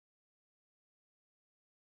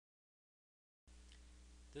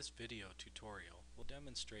This video tutorial will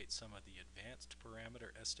demonstrate some of the advanced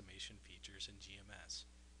parameter estimation features in GMS,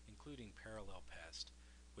 including parallel PEST,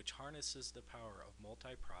 which harnesses the power of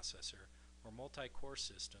multiprocessor or multi-core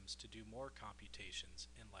systems to do more computations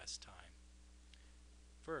in less time.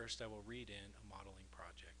 First, I will read in a modeling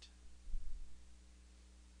project.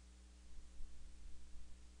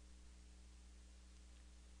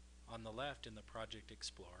 On the left in the Project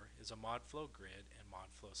Explorer is a ModFlow grid and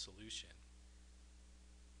ModFlow solution,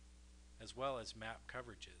 as well as map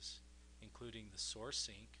coverages, including the source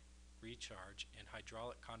sink, recharge, and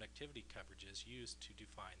hydraulic conductivity coverages used to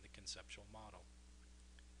define the conceptual model.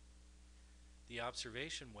 The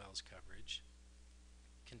observation wells coverage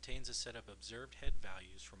contains a set of observed head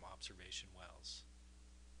values from observation wells.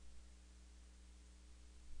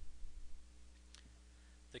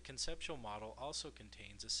 The conceptual model also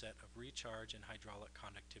contains a set of recharge and hydraulic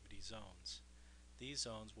conductivity zones. These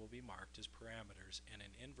zones will be marked as parameters, and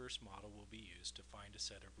an inverse model will be used to find a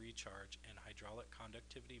set of recharge and hydraulic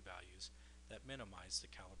conductivity values that minimize the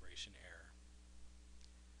calibration error.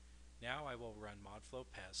 Now I will run ModFlow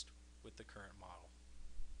PEST with the current model.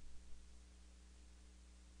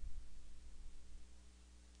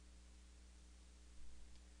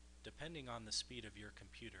 Depending on the speed of your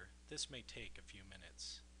computer, this may take a few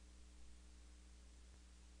minutes.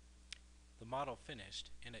 The model finished,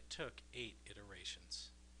 and it took 8 iterations.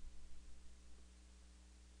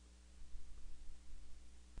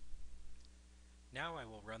 Now I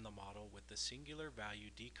will run the model with the Singular Value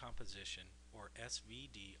Decomposition, or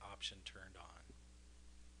SVD, option turned on.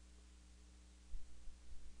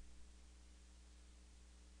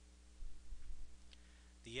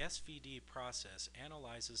 The SVD process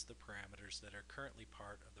analyzes the parameters that are currently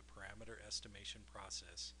part of the parameter estimation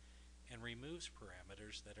process and removes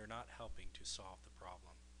parameters that are not helping to solve the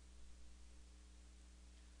problem.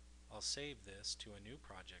 I'll save this to a new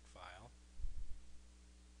project file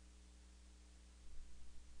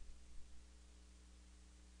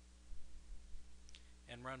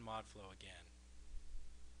and run ModFlow again.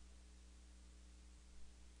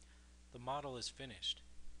 The model is finished,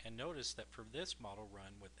 and notice that for this model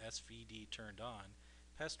run with SVD turned on,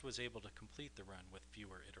 PEST was able to complete the run with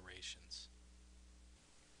fewer iterations.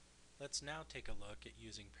 Let's now take a look at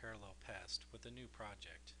using parallel PEST with a new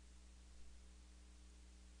project.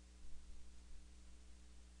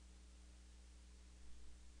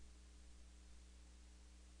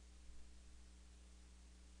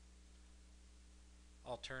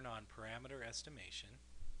 I'll turn on parameter estimation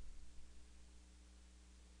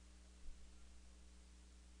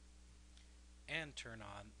and turn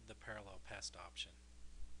on the parallel PEST option.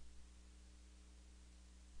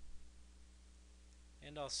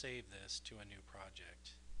 And I'll save this to a new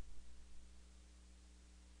project.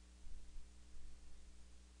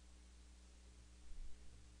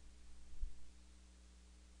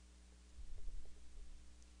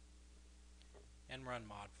 And run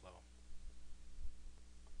ModFlow.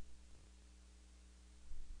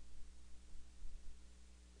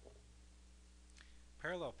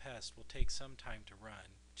 Parallel PEST will take some time to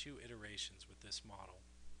run, 2 iterations with this model.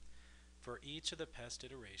 For each of the PEST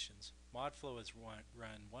iterations, ModFlow is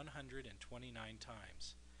run 129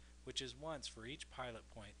 times, which is once for each pilot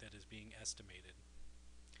point that is being estimated.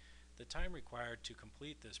 The time required to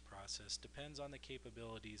complete this process depends on the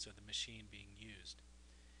capabilities of the machine being used.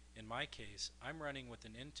 In my case, I'm running with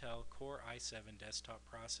an Intel Core i7 desktop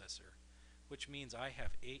processor, which means I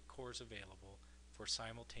have 8 cores available for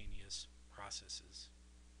simultaneous processes.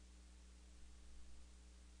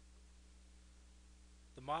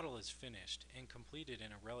 The model is finished and completed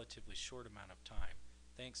in a relatively short amount of time,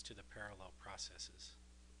 thanks to the parallel processes.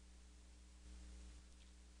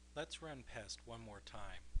 Let's run PEST one more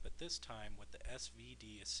time, but this time with the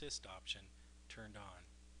SVD-Assist option turned on.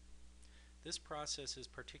 This process is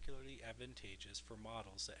particularly advantageous for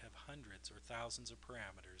models that have hundreds or thousands of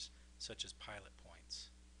parameters, such as pilot points.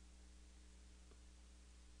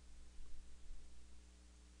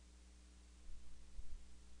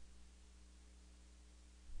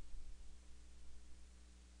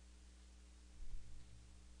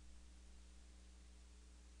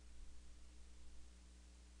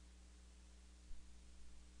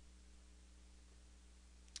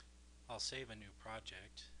 I'll save a new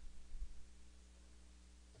project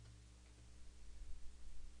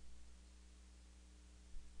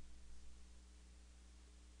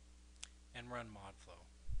and run ModFlow.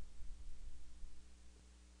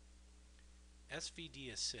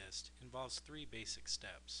 SVD-Assist involves 3 basic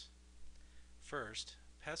steps. First,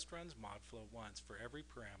 PEST runs ModFlow once for every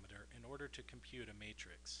parameter in order to compute a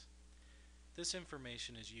matrix. This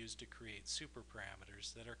information is used to create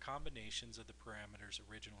superparameters that are combinations of the parameters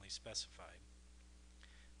originally specified.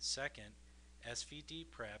 Second,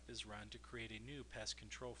 SVD-Prep is run to create a new PEST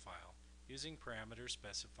control file using parameters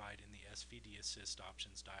specified in the SVD-Assist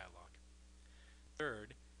options dialog.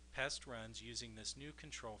 Third, PEST runs using this new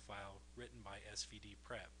control file written by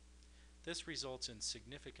SVD-Prep. This results in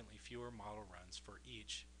significantly fewer model runs for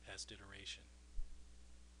each PEST iteration.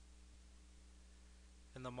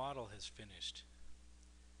 And the model has finished.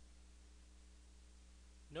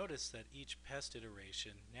 Notice that each PEST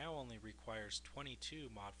iteration now only requires 22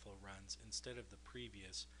 ModFlow runs instead of the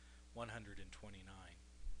previous 129.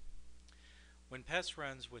 When PEST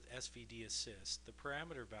runs with SVD-Assist, the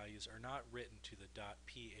parameter values are not written to the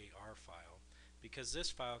 .par file because this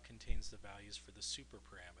file contains the values for the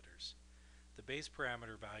superparameters. The base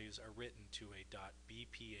parameter values are written to a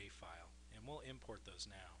 .bpa file, and we'll import those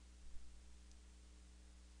now.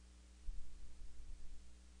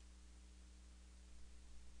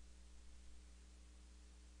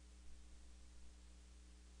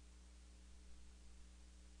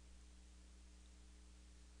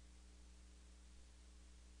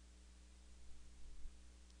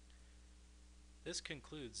 This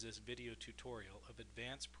concludes this video tutorial of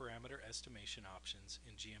advanced parameter estimation options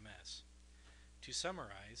in GMS. To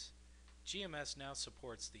summarize, GMS now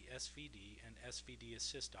supports the SVD and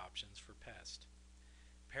SVD-Assist options for PEST.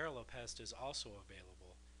 Parallel PEST is also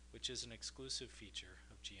available, which is an exclusive feature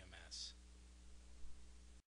of GMS.